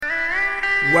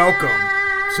Welcome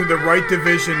to the Right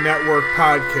Division Network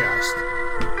podcast,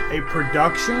 a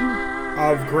production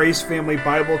of Grace Family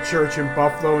Bible Church in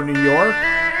Buffalo, New York.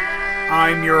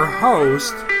 I'm your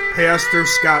host, Pastor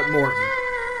Scott Morton.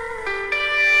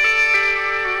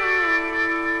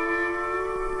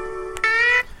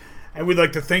 And we'd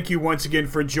like to thank you once again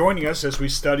for joining us as we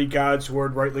study God's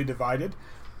Word rightly divided.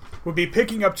 We'll be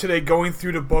picking up today going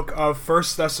through the book of 1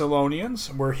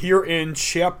 Thessalonians. We're here in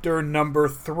chapter number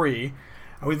 3.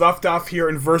 And we left off here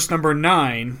in verse number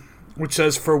 9, which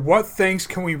says, "For what thanks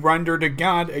can we render to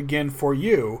God again for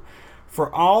you,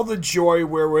 for all the joy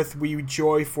wherewith we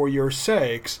joy for your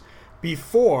sakes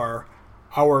before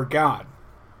our God."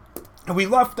 And we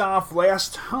left off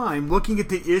last time looking at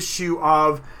the issue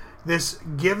of this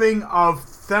giving of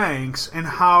thanks and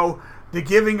how the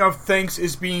giving of thanks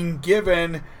is being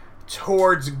given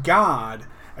towards God.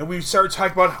 And we started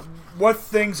talking about what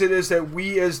things it is that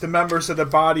we as the members of the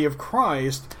body of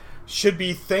Christ should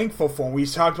be thankful for. We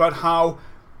talked about how,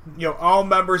 all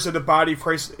members of the body of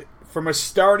Christ from a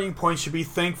starting point should be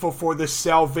thankful for the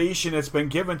salvation that's been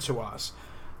given to us.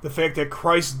 The fact that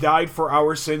Christ died for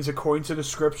our sins according to the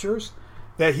Scriptures,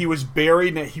 that he was buried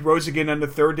and that he rose again on the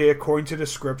third day according to the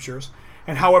Scriptures,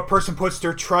 and how a person puts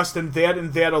their trust in that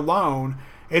and that alone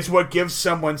is what gives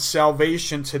someone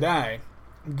salvation today.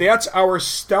 That's our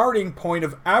starting point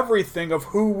of everything of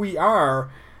who we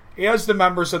are as the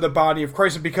members of the body of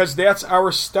Christ. And because that's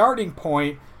our starting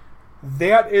point,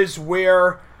 that is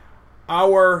where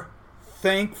our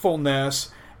thankfulness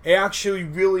actually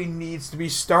really needs to be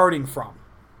starting from.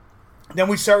 Then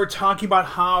we started talking about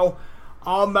how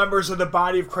all members of the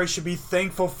body of Christ should be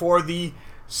thankful for the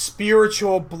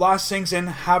spiritual blessings in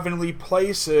heavenly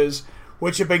places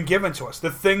which have been given to us. The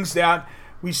things that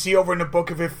we see over in the book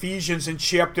of Ephesians in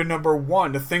chapter number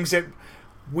 1. The things that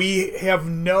we have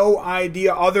no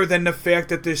idea other than the fact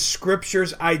that the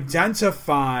Scriptures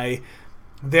identify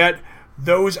that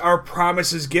those are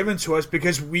promises given to us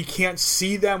because we can't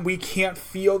see them, we can't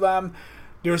feel them.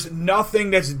 There's nothing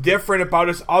that's different about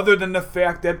us other than the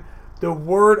fact that the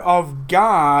Word of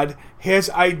God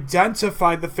has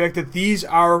identified the fact that these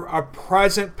are a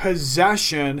present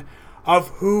possession of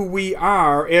who we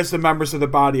are as the members of the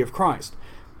body of Christ.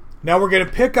 Now we're going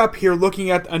to pick up here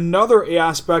looking at another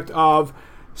aspect of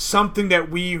something that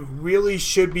we really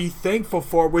should be thankful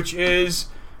for, which is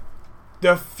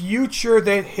the future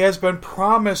that has been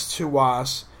promised to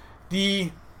us,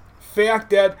 the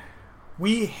fact that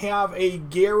we have a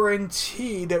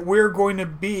guarantee that we're going to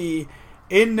be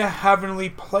in the heavenly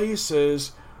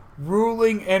places,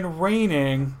 ruling and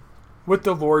reigning with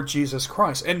the Lord Jesus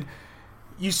Christ. And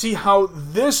you see how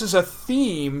this is a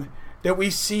theme that we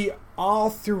see all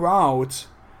throughout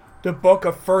the book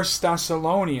of 1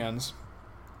 Thessalonians.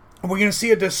 And we're going to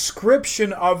see a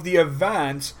description of the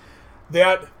event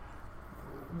that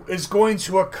is going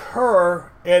to occur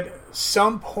at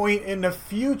some point in the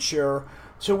future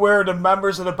to where the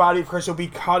members of the body of Christ will be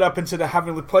caught up into the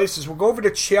heavenly places. We'll go over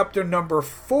to chapter number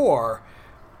 4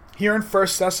 here in 1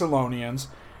 Thessalonians.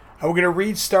 And we're going to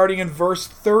read starting in verse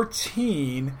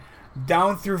 13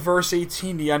 down through verse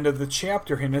 18, the end of the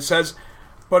chapter. And it says,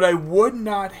 "But I would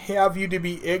not have you to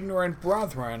be ignorant,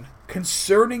 brethren,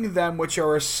 concerning them which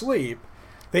are asleep,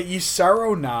 that ye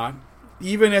sorrow not,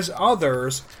 even as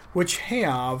others which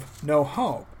have no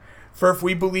hope. For if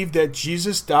we believe that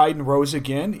Jesus died and rose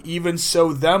again, even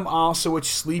so them also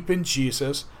which sleep in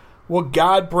Jesus will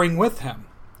God bring with him.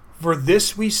 For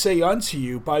this we say unto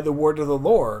you by the word of the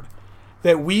Lord,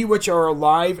 that we which are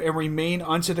alive and remain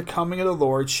unto the coming of the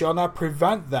Lord shall not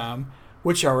prevent them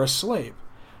which are asleep.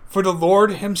 For the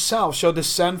Lord himself shall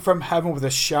descend from heaven with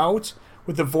a shout,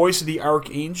 with the voice of the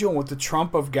archangel, and with the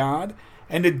trump of God,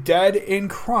 and the dead in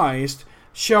Christ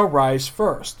shall rise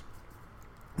first.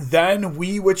 Then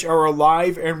we which are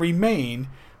alive and remain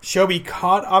shall be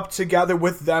caught up together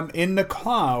with them in the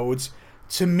clouds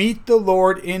to meet the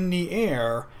Lord in the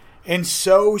air, and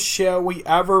so shall we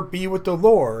ever be with the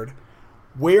Lord.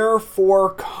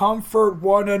 Wherefore comfort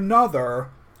one another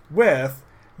with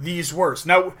these words."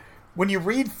 Now, when you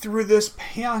read through this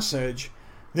passage,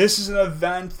 this is an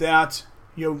event that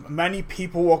many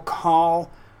people will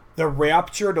call the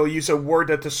rapture. They'll use a word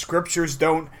that the Scriptures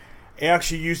don't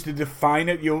actually use to define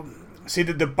it. You'll see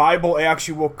that the Bible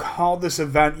actually will call this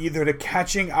event either the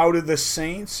catching out of the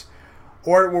saints,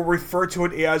 or it will refer to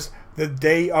it as the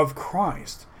day of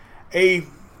Christ. A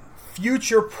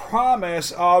future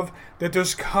promise of that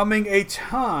there's coming a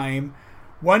time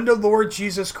when the Lord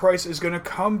Jesus Christ is going to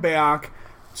come back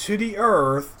to the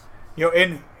earth,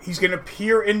 and he's going to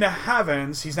appear in the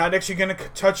heavens. He's not actually going to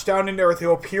touch down in the earth.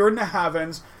 He'll appear in the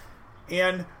heavens,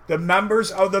 and the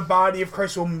members of the body of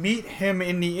Christ will meet him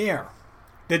in the air.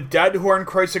 The dead who are in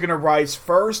Christ are going to rise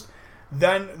first.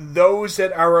 Then those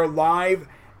that are alive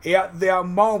at that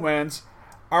moment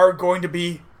are going to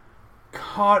be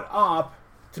caught up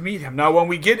to meet him. Now, when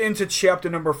we get into chapter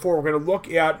number 4, we're going to look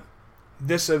at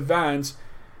this event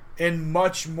in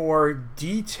much more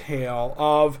detail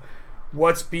of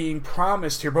what's being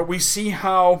promised here. But we see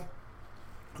how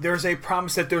there's a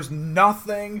promise that there's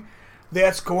nothing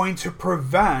that's going to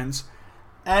prevent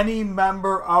any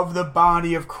member of the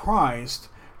body of Christ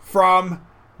from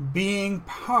being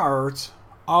part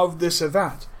of this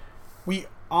event. We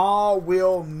all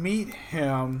will meet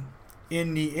him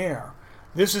in the air.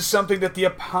 This is something that the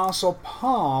Apostle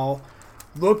Paul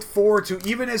looked forward to,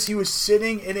 even as he was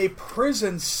sitting in a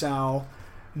prison cell,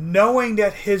 knowing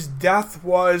that his death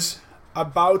was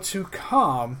about to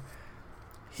come.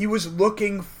 He was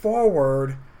looking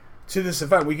forward to this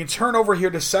event. We can turn over here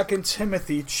to 2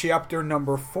 Timothy chapter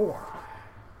number 4.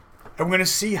 And we're going to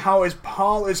see how, as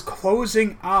Paul is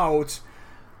closing out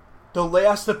the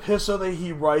last epistle that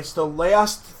he writes, the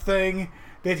last thing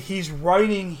that he's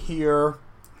writing here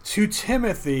to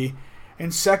Timothy, in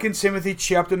 2 Timothy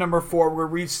chapter number 4, we're going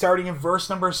to read starting in verse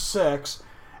number 6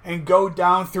 and go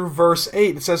down through verse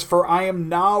 8. It says, "For I am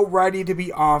now ready to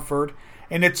be offered,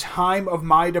 and the time of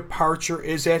my departure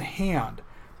is at hand.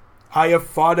 I have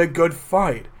fought a good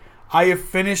fight. I have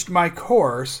finished my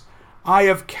course. I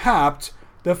have kept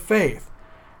the faith.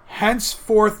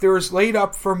 Henceforth there is laid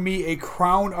up for me a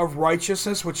crown of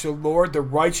righteousness, which the Lord, the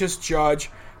righteous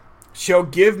judge, shall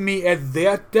give me at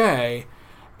that day,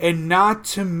 and not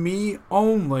to me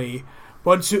only,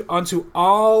 but unto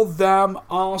all them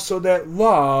also that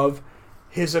love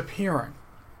his appearing."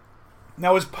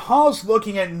 Now, as Paul's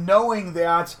looking at knowing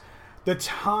that the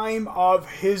time of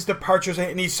his departure,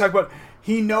 and he's talking about,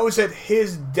 he knows that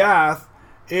his death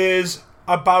is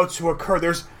about to occur.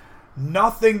 There's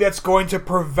nothing that's going to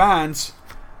prevent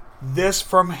this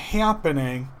from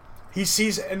happening. He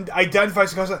sees and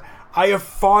identifies, I have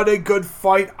fought a good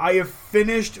fight. I have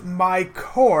finished my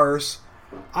course.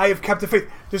 I have kept the faith.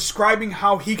 Describing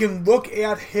how he can look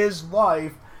at his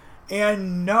life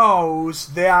and knows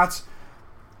that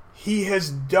he has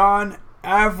done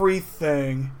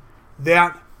everything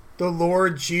that the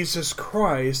Lord Jesus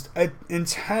Christ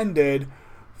intended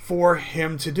for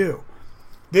him to do.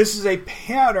 This is a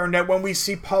pattern that when we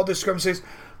see Paul describe, says,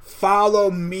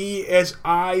 "Follow me as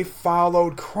I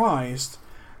followed Christ,"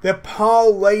 that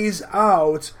Paul lays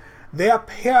out that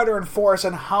pattern for us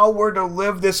on how we're to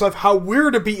live this life, how we're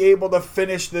to be able to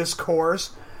finish this course,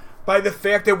 by the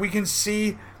fact that we can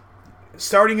see,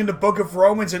 starting in the book of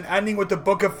Romans and ending with the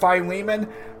book of Philemon,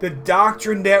 the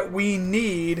doctrine that we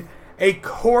need, a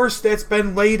course that's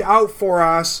been laid out for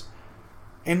us,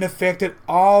 and the fact that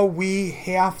all we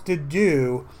have to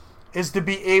do is to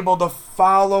be able to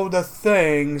follow the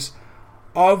things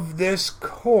of this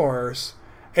course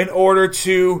in order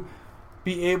to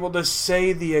be able to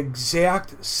say the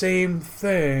exact same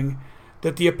thing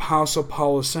that the Apostle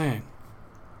Paul is saying.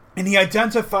 And he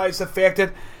identifies the fact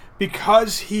that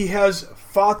because he has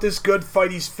fought this good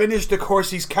fight, he's finished the course,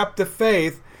 he's kept the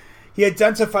faith, he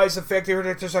identifies the fact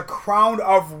that there's a crown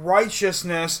of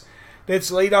righteousness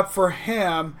that's laid up for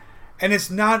him, and it's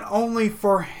not only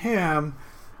for him,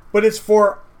 but it's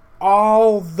for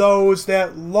all those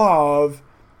that love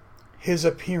his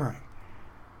appearing.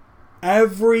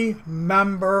 Every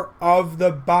member of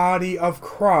the body of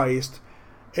Christ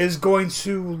is going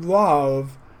to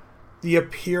love the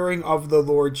appearing of the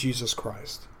Lord Jesus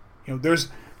Christ. There's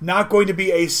not going to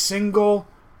be a single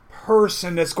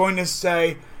person that's going to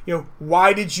say,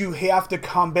 why did you have to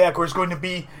come back, or is going to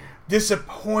be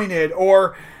disappointed,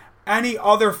 or any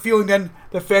other feeling than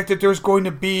the fact that there's going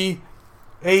to be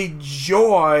a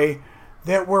joy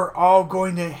that we're all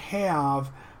going to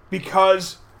have,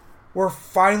 because we're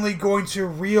finally going to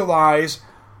realize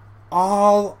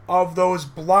all of those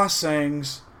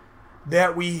blessings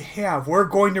that we have. We're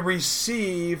going to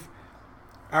receive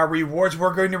our rewards.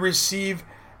 We're going to receive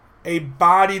a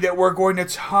body that we're going to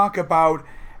talk about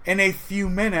in a few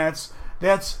minutes.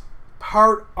 That's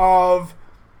part of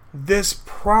this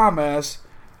promise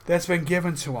that's been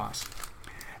given to us.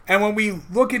 And when we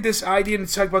look at this idea and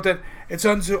talk about that, it's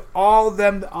unto all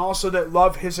them also that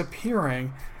love his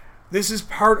appearing. This is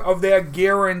part of that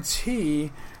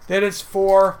guarantee that it's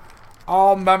for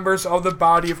all members of the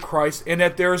body of Christ, and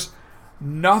that there's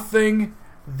nothing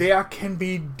that can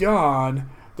be done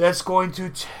that's going to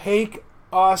take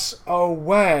us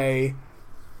away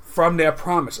from that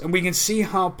promise. And we can see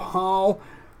how Paul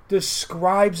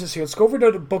describes this here. Let's go over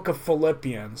to the book of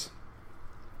Philippians,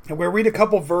 and we'll read a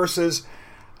couple verses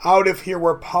out of here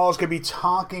where Paul's going to be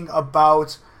talking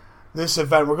about this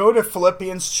event. We're going to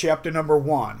Philippians chapter number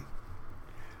 1.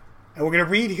 And we're going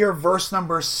to read here verse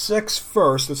number 6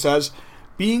 first. It says,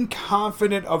 being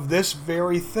confident of this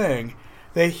very thing,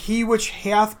 that he which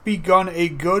hath begun a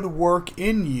good work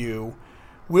in you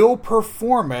will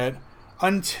perform it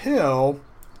until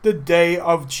the day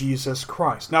of Jesus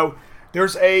Christ. Now,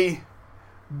 there's a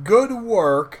good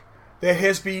work that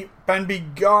has been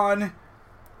begun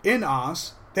in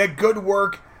us. That good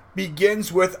work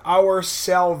begins with our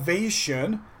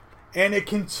salvation, and it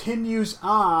continues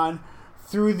on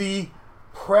through the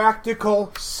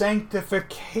practical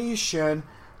sanctification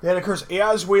that occurs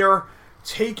as we're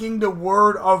taking the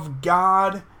Word of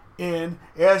God in,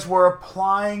 as we're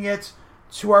applying it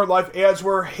to our life, as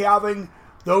we're having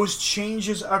those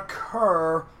changes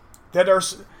occur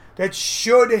that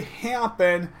should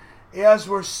happen as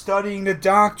we're studying the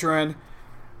doctrine.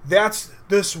 That's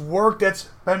this work that's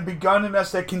been begun in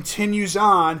us that continues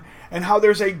on, and how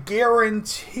there's a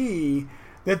guarantee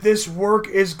that this work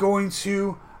is going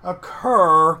to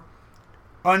occur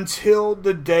until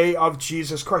the day of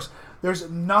Jesus Christ. There's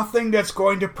nothing that's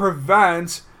going to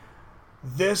prevent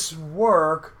this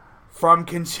work from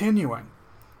continuing.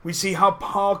 We see how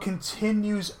Paul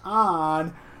continues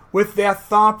on with that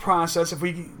thought process. If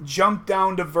we jump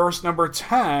down to verse number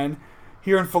 10,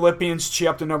 here in Philippians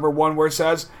chapter number 1, where it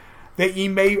says, that ye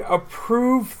may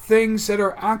approve things that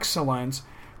are excellent,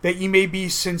 that ye may be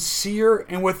sincere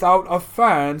and without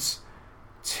offense,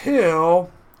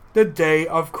 till the day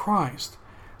of Christ.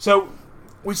 So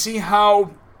we see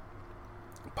how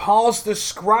Paul's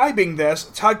describing this,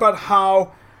 talk about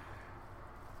how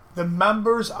the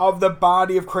members of the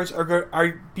body of Christ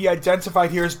are be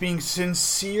identified here as being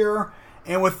sincere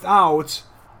and without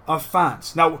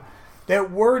offense. Now,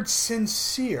 that word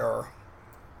sincere,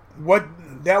 what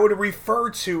that would refer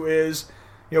to is,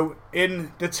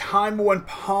 in the time when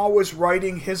Paul was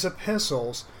writing his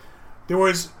epistles, there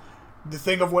was the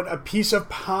thing of when a piece of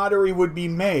pottery would be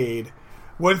made.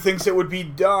 One of the things that would be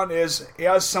done is,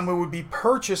 as someone would be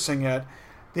purchasing it,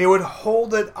 they would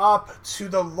hold it up to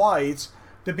the light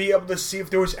to be able to see if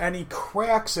there was any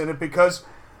cracks in it, because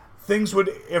things would,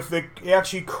 if they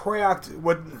actually cracked,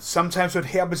 what sometimes would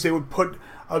happen is they would put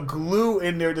a glue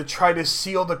in there to try to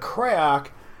seal the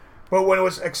crack, but when it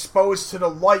was exposed to the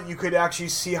light, you could actually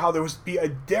see how there would be a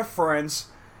difference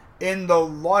in the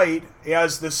light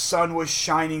as the sun was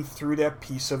shining through that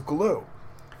piece of glue.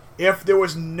 If there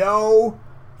was no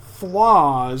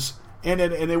flaws in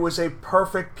it and it was a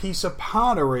perfect piece of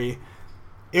pottery,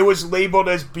 it was labeled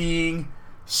as being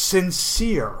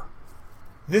sincere.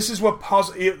 This is what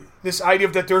Paul's, this idea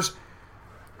of that there's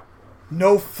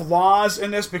no flaws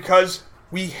in this, because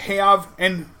we have,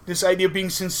 and this idea of being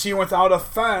sincere without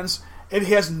offense, it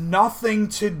has nothing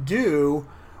to do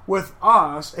with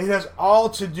us. It has all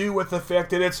to do with the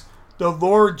fact that it's the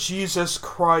Lord Jesus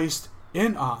Christ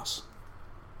in us.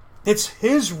 It's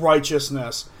His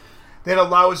righteousness that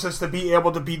allows us to be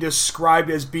able to be described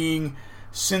as being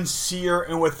sincere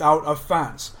and without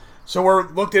offense. So we're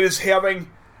looked at as having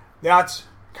that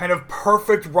kind of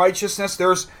perfect righteousness.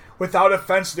 There's, without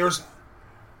offense, there's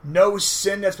no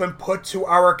sin that's been put to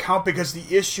our account, because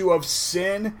the issue of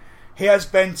sin has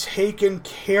been taken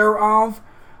care of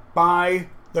by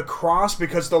the cross,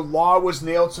 because the law was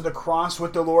nailed to the cross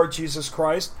with the Lord Jesus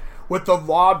Christ. With the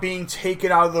law being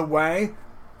taken out of the way,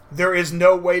 there is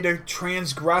no way to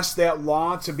transgress that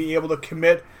law to be able to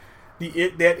commit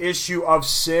that issue of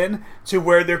sin, to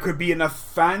where there could be an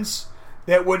offense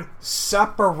that would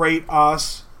separate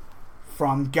us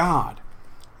from God.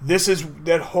 This is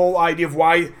that whole idea of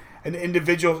why an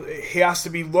individual has to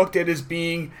be looked at as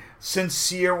being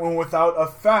sincere and without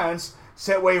offense,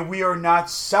 so that way we are not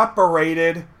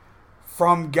separated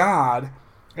from God,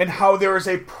 and how there is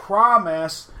a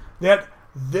promise that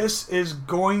this is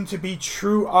going to be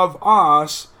true of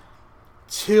us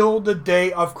till the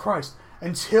day of Christ.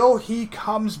 Until He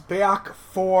comes back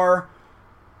for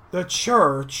the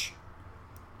church,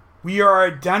 we are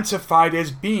identified as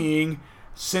being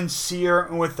sincere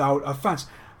and without offense.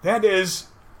 That is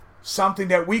something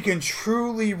that we can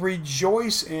truly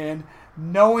rejoice in,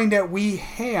 knowing that we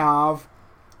have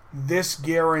this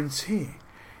guarantee.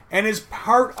 And as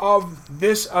part of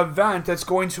this event that's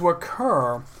going to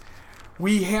occur,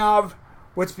 we have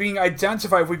what's being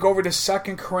identified. If we go over to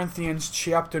 2 Corinthians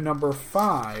chapter number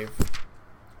 5,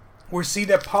 we see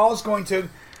that Paul's going to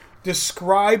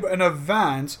describe an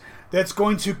event that's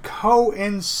going to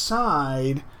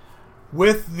coincide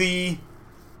with the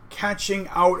catching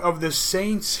out of the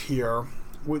saints here,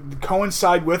 would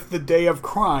coincide with the day of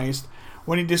Christ,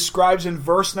 when he describes in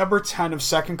verse number 10 of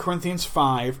 2 Corinthians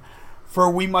 5, For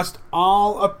we must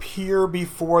all appear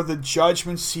before the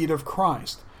judgment seat of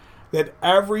Christ, that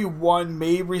every one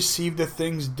may receive the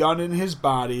things done in his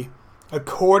body,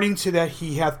 according to that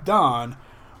he hath done,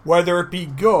 whether it be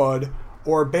good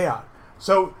or bad.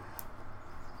 So,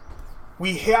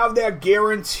 we have that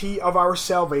guarantee of our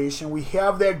salvation. We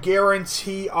have that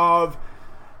guarantee of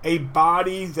a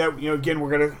body that, again,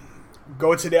 we're going to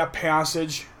go to that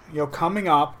passage, coming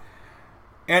up.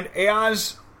 And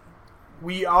as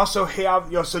we also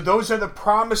have, so those are the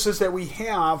promises that we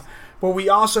have, but we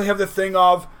also have the thing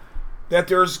of that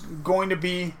there's going to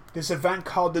be this event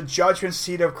called the judgment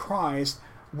seat of Christ,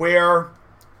 where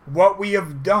what we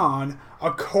have done,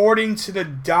 according to the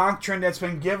doctrine that's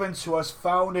been given to us,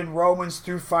 found in Romans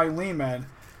through Philemon,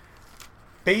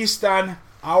 based on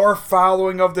our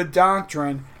following of the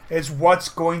doctrine, is what's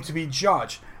going to be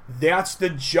judged. That's the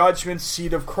judgment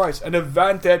seat of Christ, an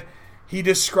event that he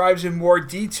describes in more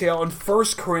detail in 1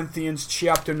 Corinthians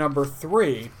chapter number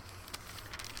 3.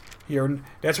 Here,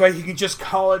 that's why he can just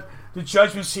call it the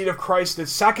judgment seat of Christ the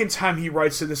second time he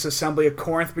writes to this assembly at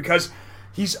Corinth, because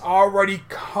he's already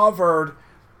covered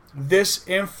this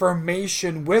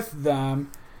information with them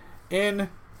in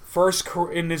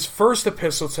his first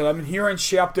epistle to them. And here in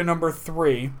chapter number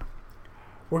 3,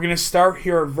 we're going to start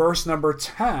here at verse number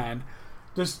 10,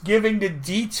 just giving the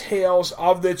details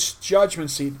of this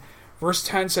judgment seat. Verse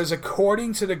 10 says,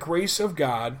 according to the grace of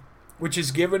God, which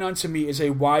is given unto me as a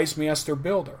wise master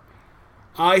builder,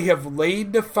 I have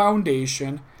laid the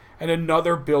foundation, and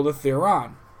another buildeth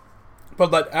thereon. But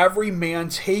let every man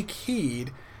take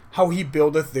heed how he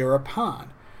buildeth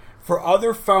thereupon. For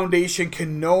other foundation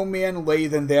can no man lay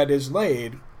than that is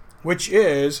laid, which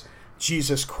is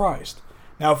Jesus Christ.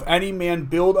 Now if any man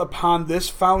build upon this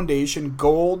foundation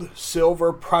gold,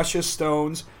 silver, precious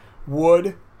stones,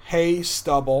 wood, hay,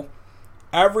 stubble,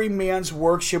 every man's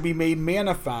work shall be made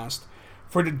manifest,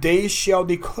 for the day shall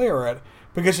declare it,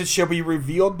 because it shall be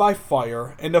revealed by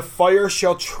fire, and the fire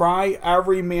shall try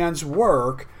every man's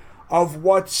work of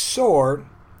what sort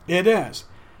it is.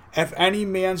 If any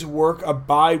man's work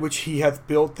abide which he hath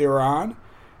built thereon,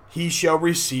 he shall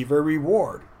receive a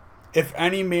reward. If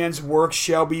any man's work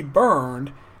shall be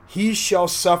burned, he shall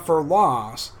suffer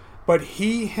loss, but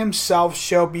he himself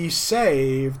shall be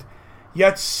saved,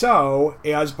 yet so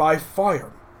as by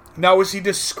fire. Now, as he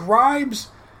describes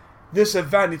this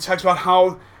event, he talks about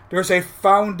how there's a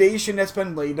foundation that's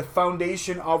been laid, the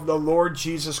foundation of the Lord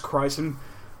Jesus Christ. And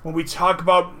when we talk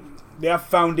about that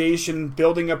foundation,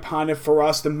 building upon it for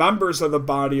us, the members of the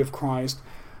body of Christ,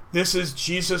 this is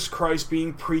Jesus Christ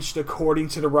being preached according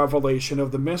to the revelation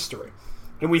of the mystery.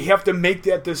 And we have to make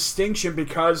that distinction,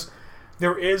 because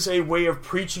there is a way of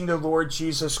preaching the Lord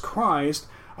Jesus Christ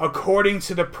according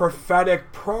to the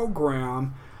prophetic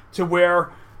program, to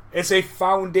where it's a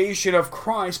foundation of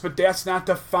Christ, but that's not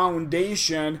the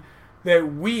foundation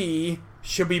that we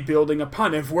should be building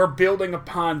upon. If we're building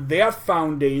upon that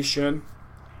foundation,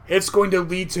 it's going to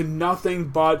lead to nothing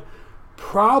but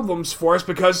problems for us,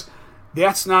 because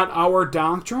that's not our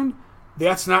doctrine,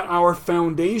 that's not our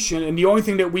foundation, and the only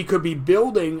thing that we could be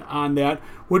building on that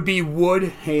would be wood,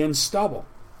 hay, and stubble.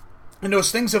 And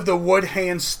those things of the wood, hay,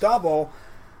 and stubble,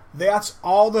 that's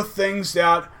all the things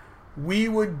that we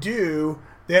would do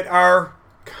that are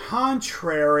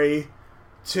contrary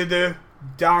to the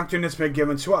doctrine that's been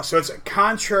given to us. So it's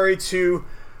contrary to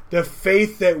the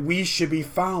faith that we should be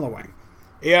following.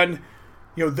 And,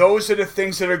 those are the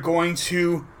things that are going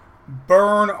to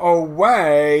burn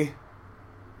away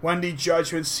when the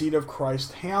judgment seat of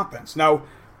Christ happens. Now,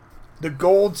 the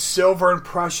gold, silver, and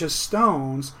precious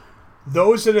stones,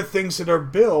 those are the things that are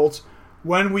built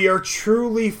when we are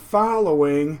truly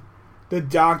following the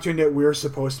doctrine that we're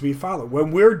supposed to be following.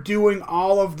 When we're doing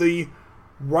all of the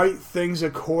right things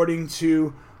according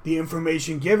to the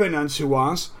information given unto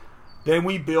us, then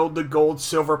we build the gold,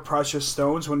 silver, precious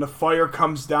stones. When the fire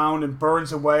comes down and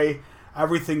burns away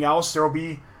everything else, there will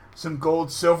be some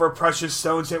gold, silver, precious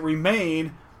stones that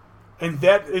remain. And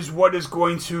that is what is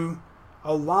going to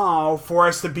allow for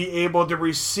us to be able to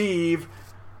receive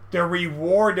the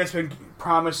reward that's been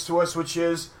promised to us, which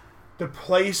is the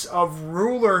place of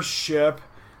rulership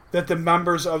that the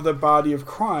members of the body of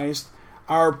Christ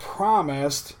are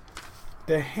promised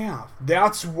to have.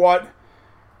 That's what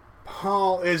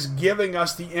Paul is giving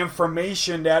us, the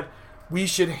information that we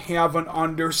should have an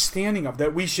understanding of,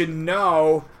 that we should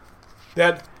know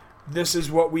that this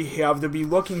is what we have to be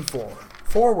looking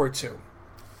forward to.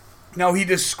 Now, he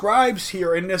describes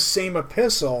here in this same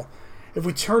epistle, if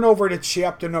we turn over to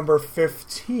chapter number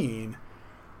 15,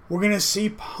 we're going to see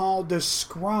Paul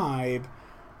describe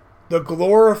the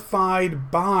glorified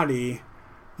body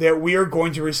that we are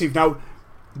going to receive. Now,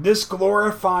 This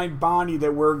glorified body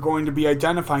that we're going to be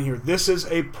identifying here, this is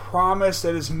a promise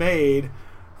that is made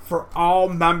for all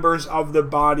members of the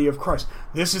body of Christ.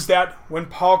 This is that when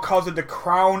Paul calls it the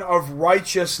crown of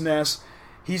righteousness,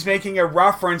 he's making a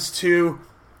reference to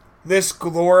this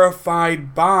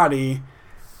glorified body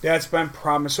that's been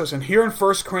promised to us. And here in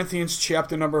 1 Corinthians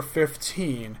chapter number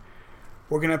 15,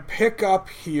 we're going to pick up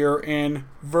here in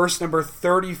verse number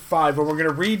 35, and we're going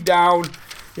to read down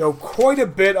quite a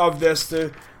bit of this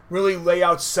to really lay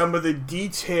out some of the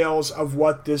details of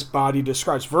what this body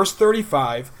describes. Verse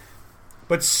 35,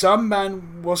 but some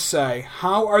men will say,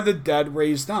 how are the dead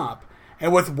raised up?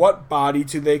 And with what body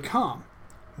do they come?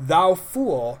 Thou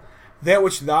fool, that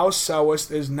which thou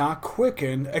sowest is not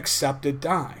quickened, except it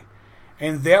die.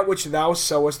 And that which thou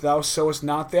sowest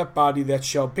not that body that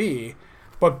shall be,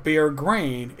 but bear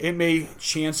grain, it may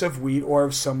chance of wheat or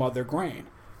of some other grain.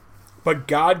 But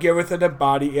God giveth it a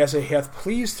body as it hath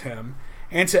pleased him,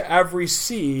 and to every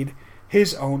seed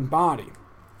his own body.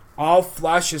 All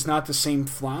flesh is not the same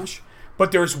flesh,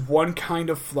 but there is one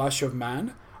kind of flesh of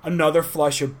men, another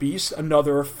flesh of beasts,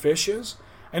 another of fishes,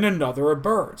 and another of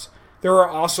birds. There are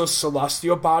also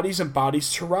celestial bodies and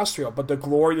bodies terrestrial, but the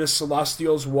glory of the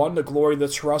celestial is one, the glory of the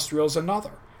terrestrial is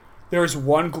another. There is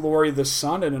one glory of the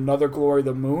sun, and another glory of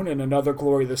the moon, and another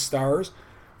glory of the stars.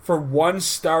 For one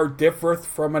star differeth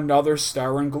from another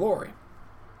star in glory.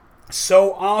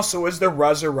 So also is the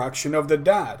resurrection of the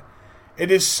dead. It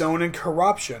is sown in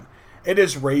corruption. It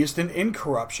is raised in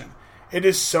incorruption. It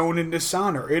is sown in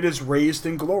dishonor. It is raised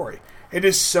in glory. It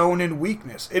is sown in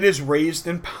weakness. It is raised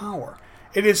in power.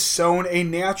 It is sown a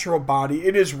natural body.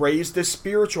 It is raised a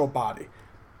spiritual body.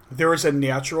 There is a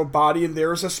natural body and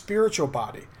there is a spiritual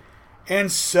body.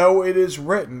 And so it is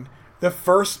written, the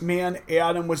first man,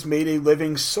 Adam, was made a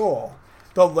living soul.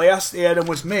 The last Adam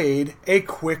was made a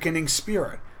quickening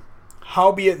spirit.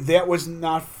 Howbeit that was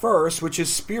not first which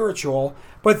is spiritual,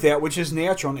 but that which is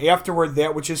natural, and afterward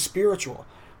that which is spiritual.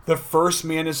 The first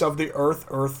man is of the earth,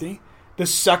 earthy. The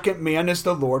second man is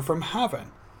the Lord from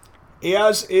heaven.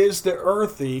 As is the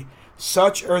earthy,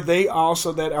 such are they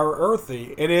also that are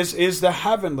earthy. And as is the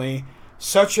heavenly,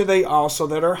 such are they also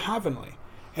that are heavenly.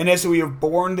 And as we have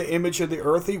borne the image of the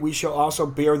earthy, we shall also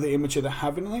bear the image of the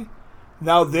heavenly.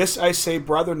 Now this I say,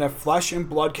 brethren, that flesh and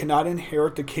blood cannot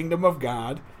inherit the kingdom of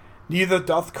God, neither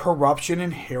doth corruption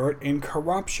inherit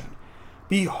incorruption.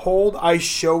 Behold, I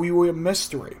show you a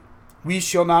mystery. We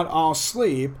shall not all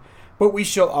sleep, but we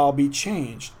shall all be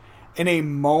changed. In a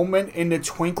moment, in the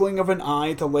twinkling of an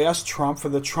eye, at the last trump, for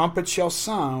the trumpet shall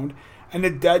sound, and the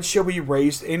dead shall be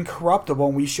raised incorruptible,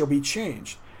 and we shall be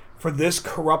changed. For this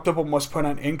corruptible must put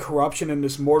on incorruption, and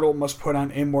this mortal must put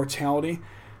on immortality.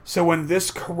 So when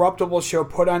this corruptible shall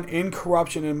put on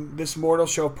incorruption, and this mortal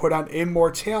shall put on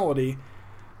immortality,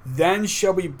 then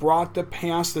shall be brought to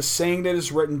pass the saying that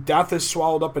is written, death is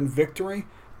swallowed up in victory.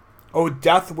 O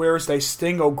death, where is thy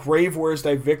sting? O grave, where is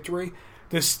thy victory?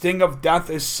 The sting of death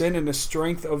is sin, and the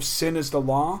strength of sin is the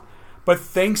law. But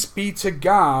thanks be to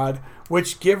God,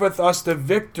 which giveth us the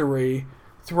victory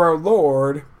through our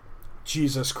Lord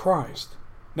Jesus Christ.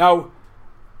 Now,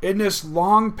 in this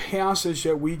long passage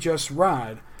that we just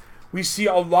read, we see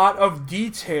a lot of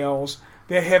details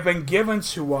that have been given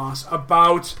to us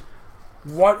about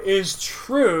what is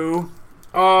true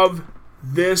of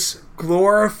this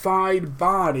glorified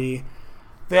body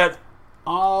that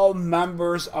all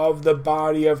members of the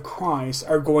body of Christ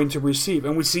are going to receive.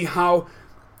 And we see how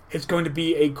it's going to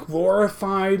be a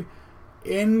glorified,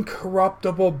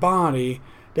 incorruptible body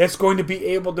that's going to be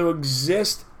able to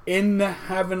exist in the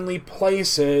heavenly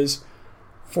places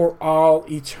for all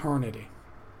eternity.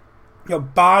 A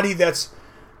body that's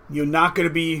not going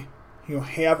to be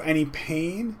have any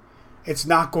pain. It's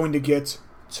not going to get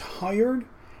tired.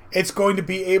 It's going to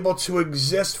be able to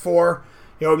exist for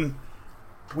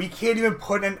we can't even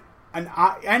put in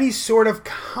any sort of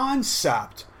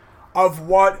concept of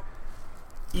what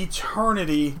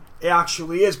eternity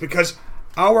actually is, because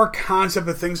our concept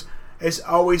of things is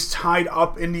always tied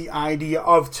up in the idea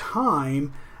of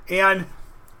time, and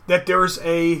that there's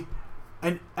an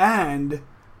end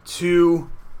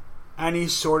to any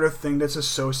sort of thing that's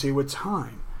associated with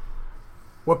time.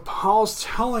 What Paul's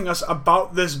telling us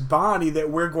about this body that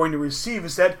we're going to receive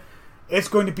is that it's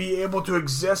going to be able to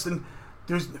exist and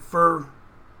there's for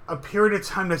a period of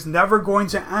time that's never going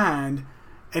to end,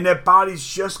 and that body's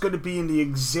just going to be in the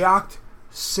exact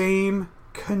same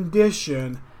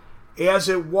condition as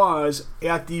it was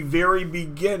at the very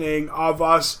beginning of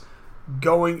us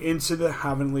going into the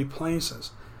heavenly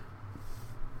places.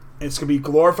 It's going to be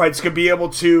glorified. It's going to be able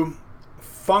to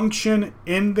function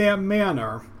in that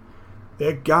manner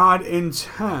that God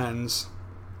intends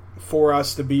for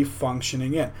us to be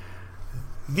functioning in.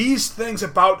 These things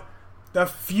about the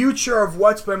future of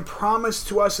what's been promised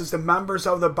to us as the members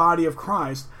of the body of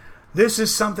Christ, this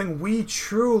is something we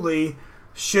truly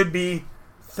should be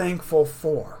thankful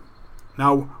for.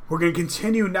 Now, we're going to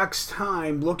continue next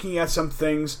time looking at some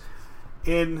things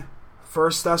in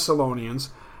 1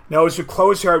 Thessalonians. Now, as we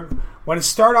close here, I want to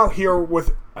start out here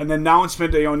with an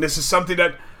announcement, and this is something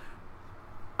that,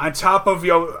 on top of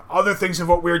other things of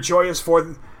what we're joyous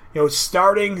for,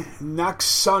 starting next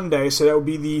Sunday, so that would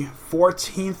be the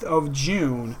 14th of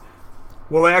June,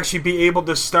 we'll actually be able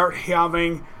to start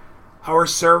having our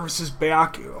services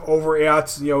back over at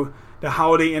the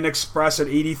Holiday Inn Express at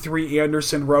 83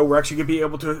 Anderson Road. We're actually going to be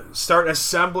able to start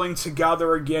assembling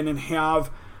together again and have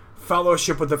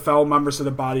fellowship with the fellow members of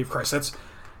the body of Christ. That's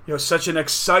such an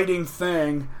exciting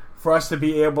thing for us to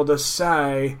be able to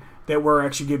say that we're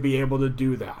actually going to be able to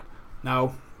do that.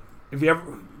 Now, if you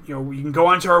ever, you can go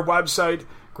onto our website,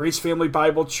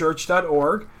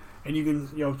 gracefamilybiblechurch.org, and you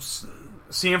can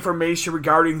see information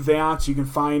regarding that. You can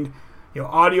find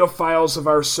audio files of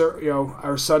our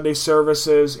Sunday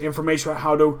services, information about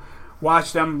how to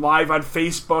watch them live on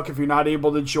Facebook if you're not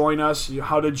able to join us,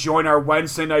 how to join our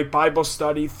Wednesday night Bible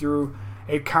study through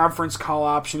a conference call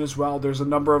option as well. There's a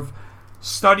number of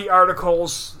study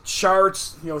articles,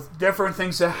 charts, different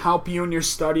things that help you in your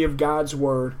study of God's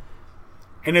Word.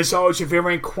 And as always, if you have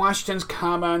any questions,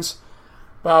 comments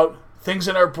about things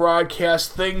in our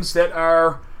broadcast, things that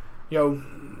are, you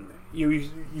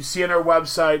see on our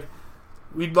website,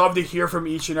 we'd love to hear from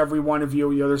each and every one of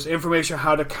you. There's information on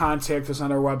how to contact us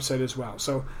on our website as well.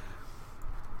 So,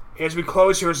 as we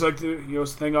close here, it's like the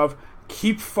thing of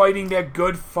keep fighting that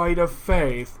good fight of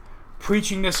faith,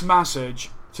 preaching this message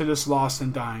to this lost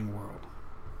and dying world.